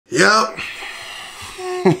Yep.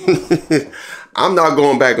 I'm not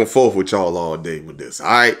going back and forth with y'all all day with this, all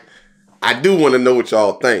right? I do want to know what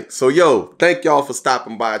y'all think. So, yo, thank y'all for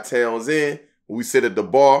stopping by Towns Inn. We sit at the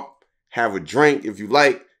bar, have a drink if you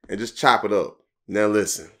like, and just chop it up. Now,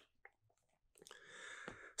 listen.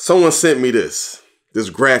 Someone sent me this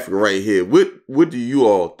graphic right here. What do you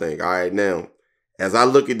all think? All right, now, as I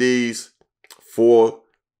look at these 4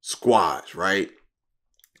 squads, right?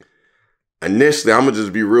 Initially, I'm gonna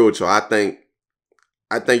just be real with y'all. I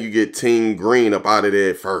think you get Team Green up out of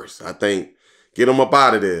there first. I think get them up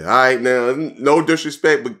out of there. All right, now, no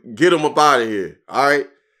disrespect, but get them up out of here. All right.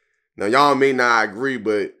 Now, y'all may not agree,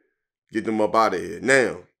 but get them up out of here.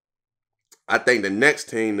 Now, I think the next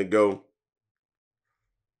team to go,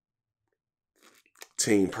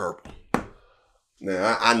 Team Purple.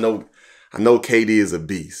 Now, I know KD is a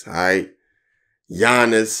beast. All right,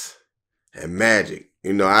 Giannis and Magic.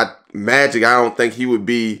 You know, Magic, I don't think he would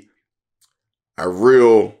be a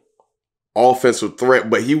real offensive threat,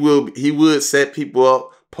 but he would set people up,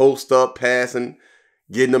 post up, passing,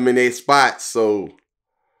 getting them in their spots. So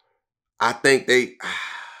I think they're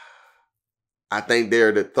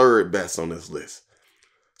the third best on this list.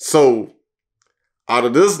 So out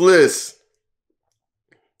of this list,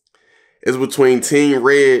 it's between Team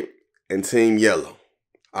Red and Team Yellow.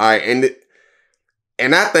 All right,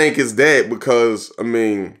 and I think it's that because, I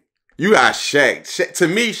mean, you got Shaq. To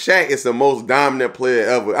me, Shaq is the most dominant player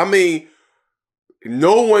ever. I mean,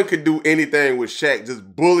 no one could do anything with Shaq.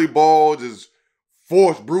 Just bully ball, just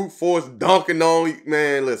brute force dunking on you.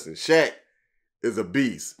 Man, listen, Shaq is a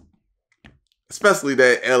beast. Especially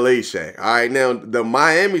that LA Shaq. All right, now, not the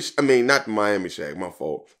Miami Shaq, my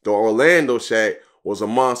fault. The Orlando Shaq was a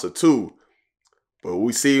monster too. But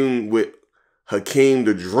we see him with Hakeem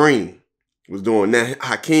the Dream was doing that.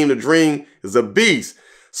 Hakeem the Dream is a beast.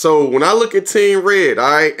 So when I look at Team Red, all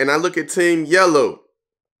right, and I look at Team Yellow,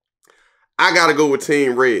 I got to go with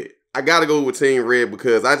Team Red. I got to go with Team Red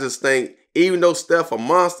because I just think, even though Steph a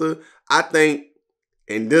monster, I think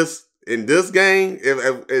in this game,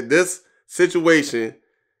 if this situation,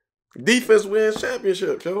 defense wins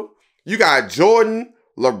championship, yo. You got Jordan,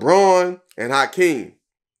 LeBron, and Hakeem.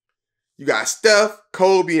 You got Steph,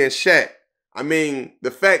 Kobe, and Shaq. I mean,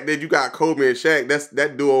 the fact that you got Kobe and Shaq,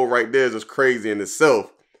 that duo right there is just crazy in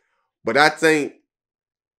itself. But I think,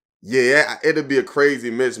 yeah, it'll be a crazy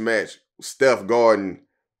mismatch. Steph guarding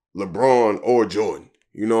LeBron or Jordan.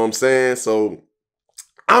 You know what I'm saying? So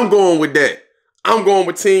I'm going with that. I'm going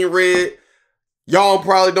with Team Red. Y'all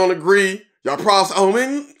probably don't agree. Y'all probably say, oh,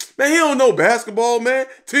 man, he don't know basketball, man.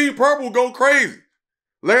 Team Purple would go crazy.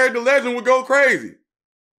 Larry the Legend would go crazy.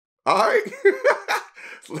 All right?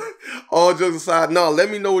 All jokes aside, no, let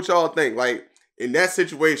me know what y'all think. Like, in that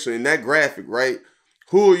situation, in that graphic, right?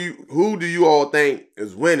 Who do you all think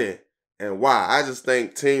is winning and why? I just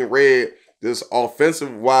think Team Red, just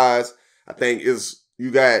offensive-wise, I think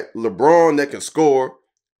you got LeBron that can score.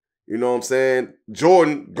 You know what I'm saying?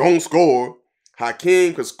 Jordan gon' score.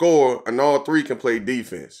 Hakeem can score, and all 3 can play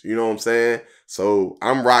defense. You know what I'm saying? So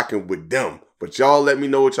I'm rocking with them. But y'all let me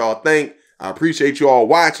know what y'all think. I appreciate you all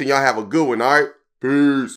watching. Y'all have a good one, all right? Peace.